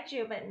kind of liked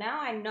you, but now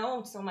I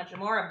know so much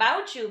more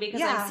about you because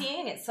Yeah. I'm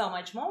seeing it so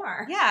much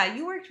more. Yeah,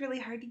 you worked really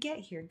hard to get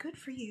here. Good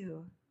for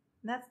you.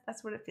 And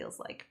that's what it feels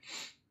like.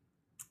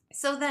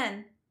 So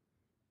then,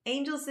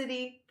 Angel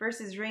City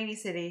versus Rainy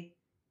City,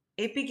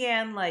 it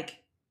began like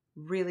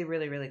really,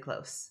 really, really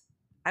close.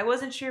 I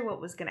wasn't sure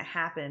what was going to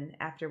happen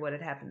after what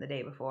had happened the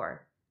day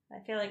before. I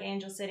feel like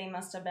Angel City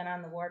must have been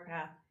on the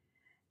warpath.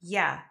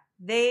 Yeah,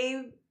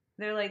 they're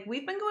like,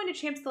 we've been going to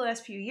Champs the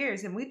last few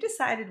years and we've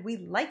decided we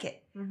like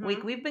it.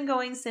 Mhm. We've been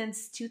going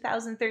since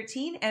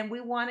 2013 and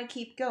we want to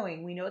keep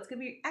going. We know it's going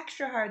to be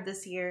extra hard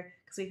this year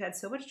because we've had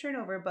so much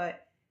turnover,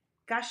 but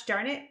gosh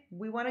darn it,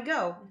 we want to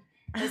go.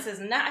 This is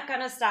not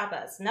going to stop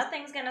us.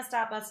 Nothing's going to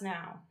stop us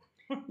now.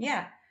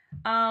 Yeah.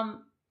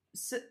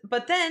 So,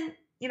 but then,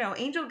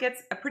 Angel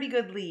gets a pretty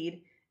good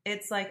lead.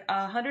 It's like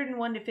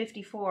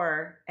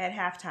 101-54 at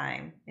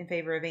halftime in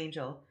favor of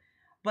Angel.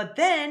 But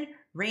then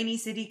Rainy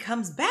City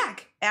comes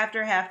back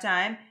after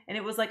halftime, and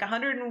it was like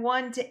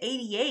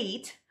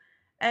 101-88.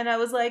 And I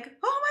was like,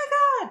 oh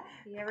my God.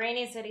 Yeah,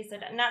 Rainy City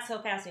said, not so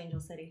fast, Angel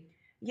City.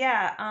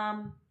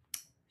 Yeah,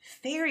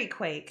 Fairy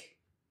Quake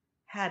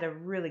had a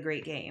really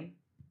great game.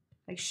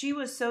 Like, she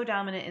was so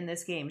dominant in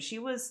this game.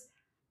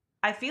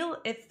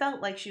 It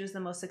felt like she was the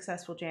most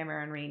successful jammer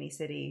on Rainy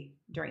City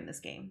during this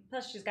game.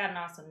 Plus, she's got an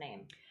awesome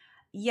name.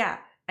 Yeah,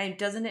 and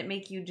doesn't it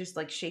make you just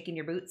like shake in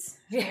your boots?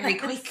 Fairy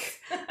Yes. Quake.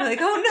 Like,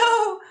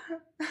 oh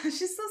no,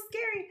 she's so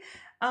scary.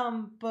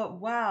 But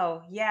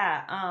wow,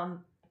 yeah.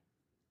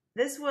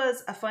 This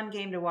was a fun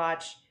game to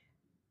watch.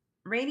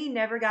 Rainy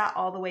never got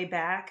all the way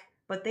back,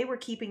 but they were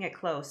keeping it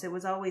close. It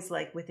was always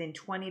like within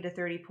 20 to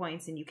 30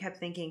 points, and you kept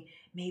thinking,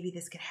 maybe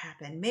this could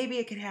happen. Maybe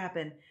it could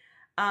happen.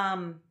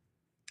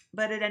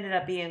 But it ended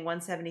up being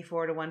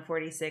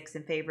 174-146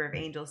 in favor of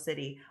Angel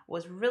City.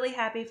 Was really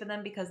happy for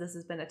them because this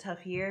has been a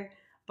tough year,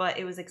 but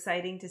it was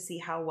exciting to see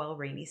how well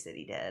Rainy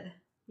City did.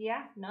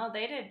 Yeah, no,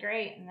 they did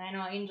great. And I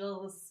know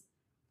Angel was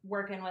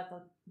working with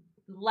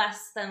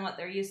less than what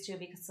they're used to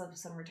because of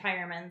some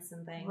retirements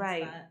and things.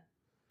 Right. But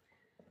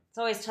it's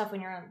always tough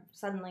when you're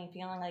suddenly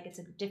feeling like it's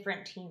a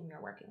different team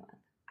you're working with.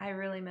 I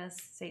really miss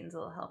Satan's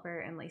Little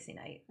Helper and Lacey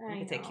Knight I in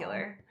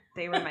particular. know.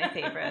 They were my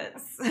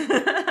favorites.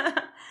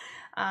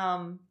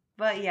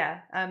 But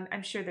yeah,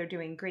 I'm sure they're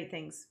doing great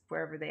things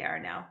wherever they are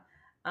now.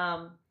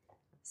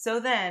 So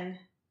then,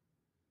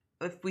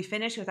 if we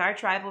finish with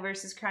Arch Rival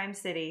versus Crime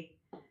City,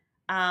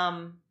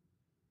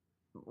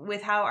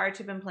 with how Arch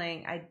have been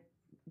playing, I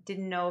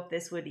didn't know if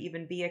this would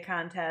even be a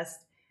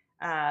contest.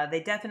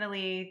 They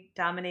definitely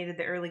dominated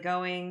the early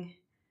going.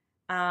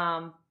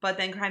 But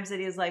then Crime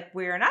City is like,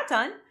 we are not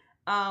done.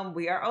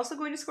 We are also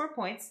going to score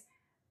points.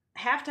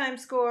 Halftime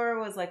score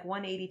was like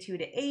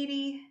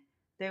 182-80.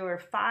 There were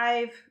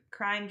 5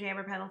 Crime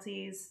Jammer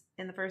penalties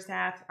in the first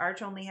half.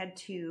 Arch only had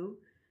 2.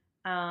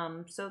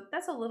 So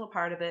that's a little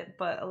part of it,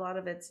 but a lot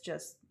of it's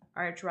just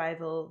Arch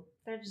Rival.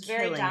 They're just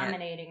very Killing it.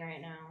 dominating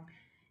right now.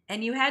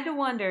 And you had to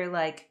wonder,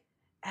 like,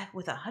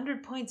 with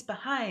 100 points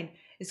behind,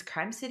 is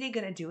Crime City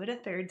going to do it a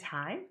third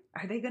time?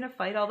 Are they going to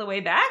fight all the way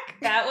back?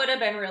 That would have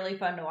been really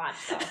fun to watch,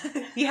 though.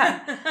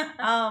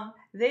 Yeah.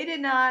 They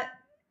did not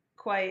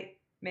quite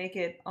make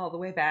it all the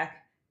way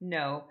back.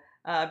 No.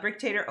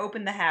 Bricktator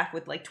opened the half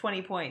with like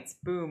 20 points.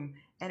 Boom.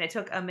 And it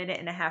took a minute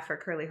and a half for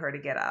Curly Her to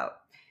get out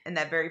in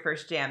that very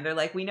first jam. They're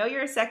like, we know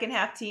you're a second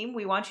half team.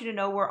 We want you to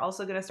know we're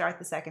also going to start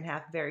the second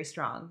half very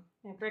strong.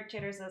 Yeah,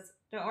 Bricktator says,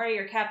 don't worry,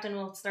 your captain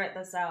will start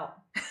this out.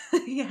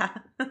 Yeah.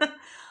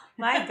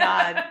 My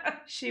God.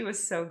 She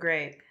was so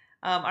great.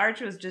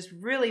 Arch was just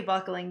really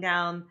buckling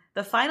down.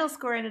 The final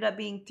score ended up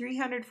being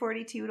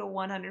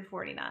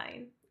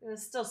 342-149. It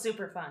was still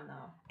super fun,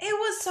 though. It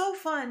was so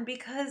fun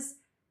because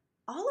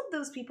all of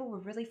those people were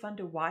really fun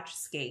to watch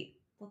skate.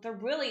 Well, they're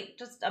really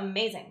just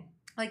amazing.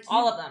 Like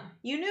All of them.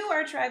 You knew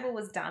Arch Rival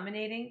was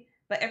dominating,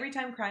 but every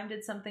time Crime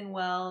did something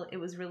well, it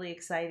was really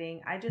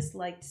exciting. I just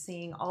liked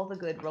seeing all the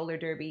good roller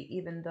derby,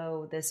 even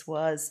though this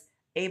was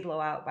a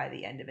blowout by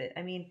the end of it.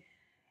 I mean,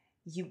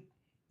 you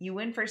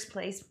win first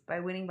place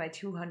by winning by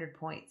 200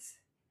 points.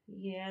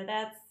 Yeah,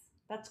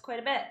 that's quite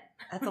a bit.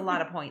 That's a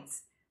lot of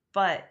points.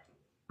 But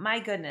my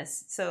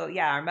goodness. So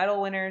yeah, our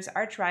medal winners,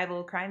 Arch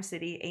Rival, Crime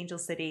City, Angel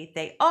City,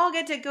 they all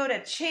get to go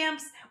to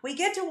Champs. We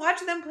get to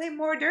watch them play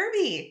more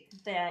derby.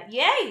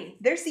 Yay!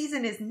 Their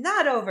season is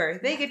not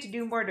over. They get to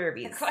do more The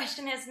derbies.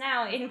 question is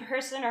now, in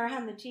person or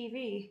on the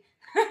TV?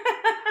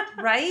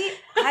 Right?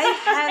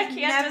 I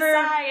can't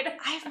decide.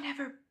 I've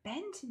never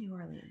been to New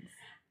Orleans.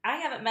 I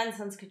haven't been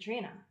since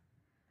Katrina.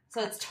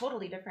 So it's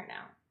totally different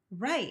now.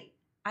 Right.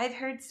 I've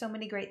heard so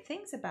many great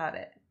things about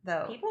it,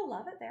 though. People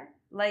love it there.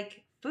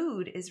 Like,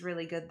 food is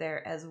really good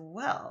there as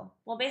well.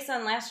 Well, based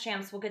on Last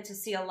Champs, we'll get to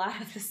see a lot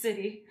of the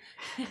city.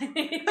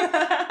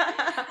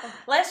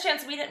 Last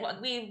Champs,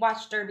 we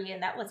watched Derby,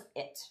 and that was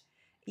it.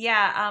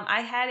 Yeah, I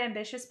had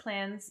ambitious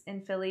plans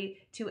in Philly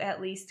to at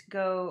least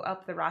go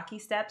up the Rocky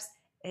Steps.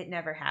 It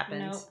never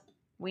happened. Nope.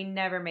 We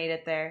never made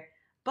it there.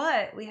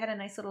 But we had a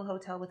nice little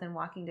hotel within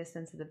walking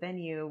distance of the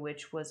venue,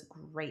 which was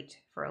great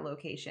for a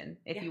location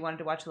if you wanted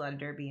to watch a lot of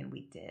Derby, and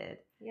we did.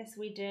 Yes,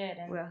 we did.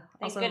 And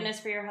thank goodness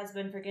for your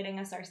husband for getting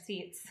us our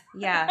seats.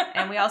 Yeah,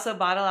 and we also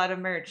bought a lot of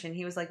merch, and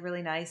he was like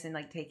really nice and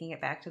like taking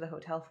it back to the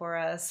hotel for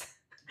us.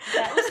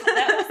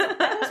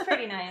 That was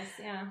pretty nice,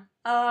 yeah.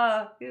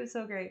 It was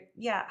so great.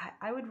 Yeah,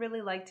 I would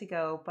really like to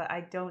go, but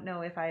I don't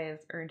know if I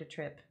have earned a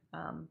trip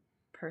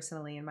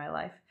personally in my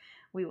life.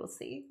 We will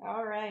see.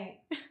 All right.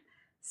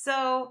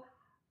 So,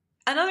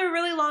 another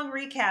really long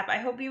recap. I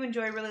hope you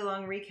enjoy really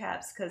long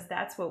recaps because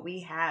that's what we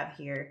have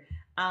here.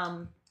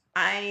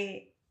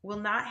 I will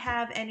not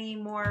have any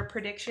more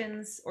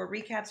predictions or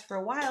recaps for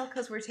a while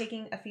because we're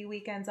taking a few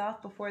weekends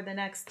off before the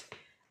next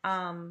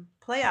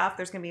playoff.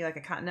 There's going to be like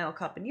a Continental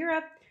Cup in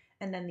Europe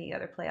and then the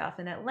other playoff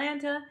in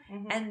Atlanta.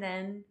 Mm-hmm. And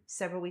then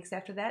several weeks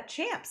after that,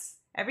 champs.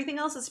 Everything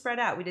else is spread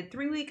out. We did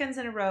 3 weekends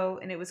in a row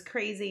and it was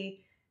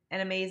crazy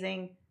and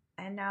amazing.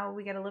 And now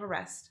we get a little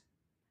rest.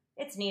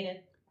 It's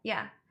needed.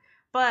 Yeah.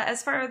 But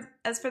as for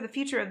the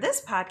future of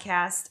this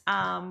podcast,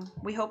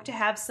 we hope to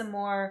have some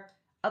more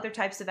other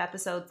types of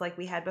episodes like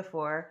we had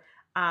before.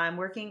 I'm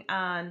working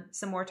on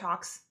some more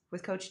talks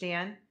with Coach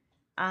Dan.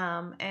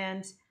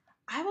 And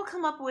I will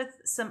come up with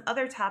some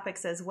other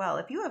topics as well.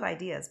 If you have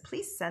ideas,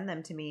 please send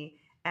them to me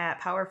at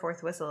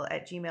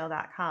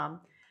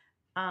powerfourthwhistle@gmail.com.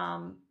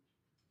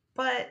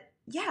 But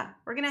yeah,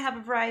 we're going to have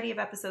a variety of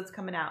episodes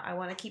coming out. I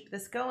want to keep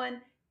this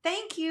going.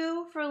 Thank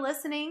you for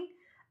listening.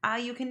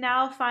 You can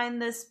now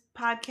find this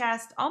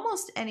podcast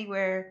almost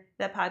anywhere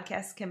that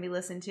podcasts can be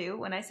listened to.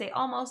 When I say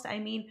almost, I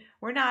mean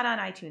we're not on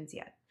iTunes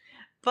yet.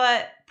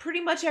 But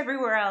pretty much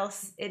everywhere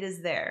else, it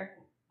is there.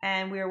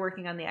 And we are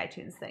working on the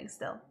iTunes thing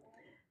still.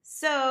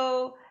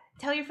 So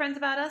tell your friends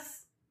about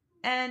us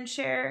and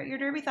share your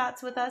Derby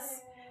thoughts with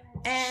us.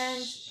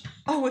 And,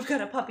 we've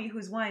got a puppy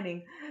who's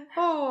whining.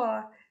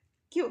 Oh,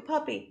 cute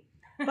puppy.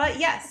 But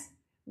yes,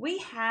 we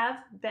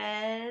have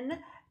been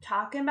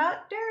talking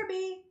about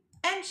Derby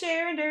and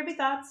sharing Derby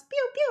thoughts.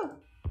 Pew, pew.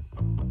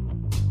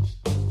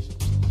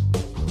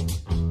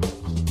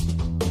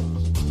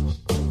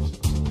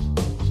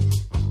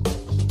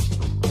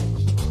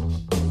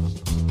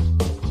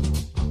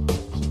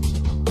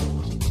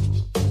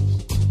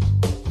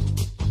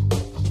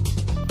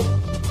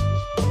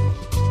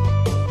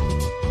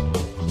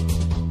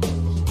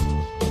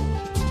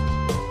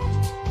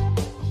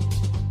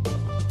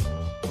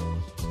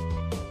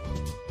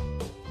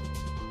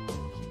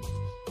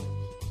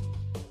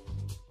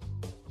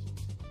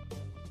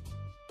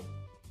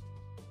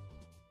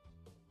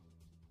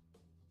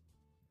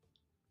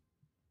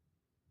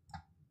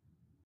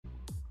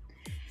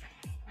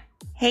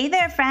 Hey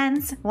there,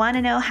 friends. Want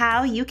to know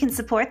how you can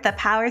support the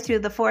Power Through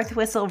the Fourth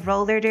Whistle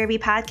Roller Derby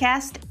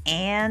podcast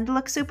and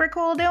look super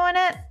cool doing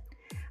it?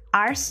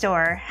 Our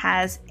store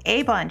has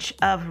a bunch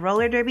of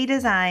roller derby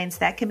designs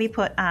that can be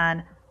put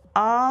on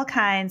all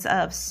kinds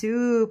of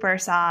super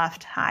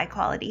soft,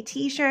 high-quality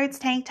t-shirts,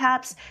 tank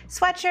tops,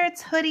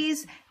 sweatshirts,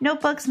 hoodies,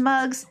 notebooks,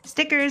 mugs,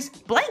 stickers,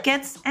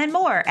 blankets, and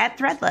more at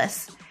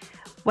Threadless.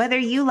 Whether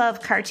you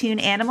love cartoon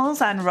animals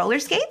on roller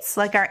skates,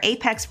 like our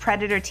Apex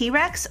Predator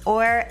T-Rex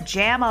or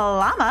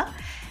Jam-a-Llama,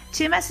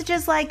 to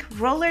messages like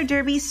Roller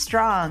Derby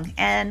Strong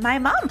and My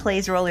Mom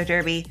Plays Roller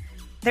Derby,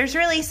 there's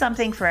really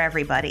something for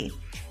everybody.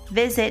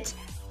 Visit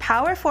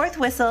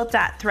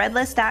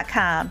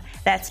powerfourthwhistle.threadless.com.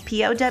 That's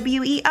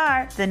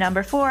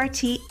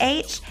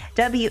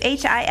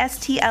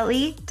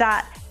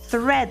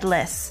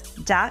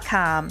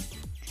POWER4THWHISTLE.threadless.com.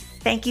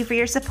 Thank you for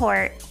your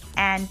support,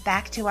 and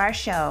back to our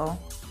show.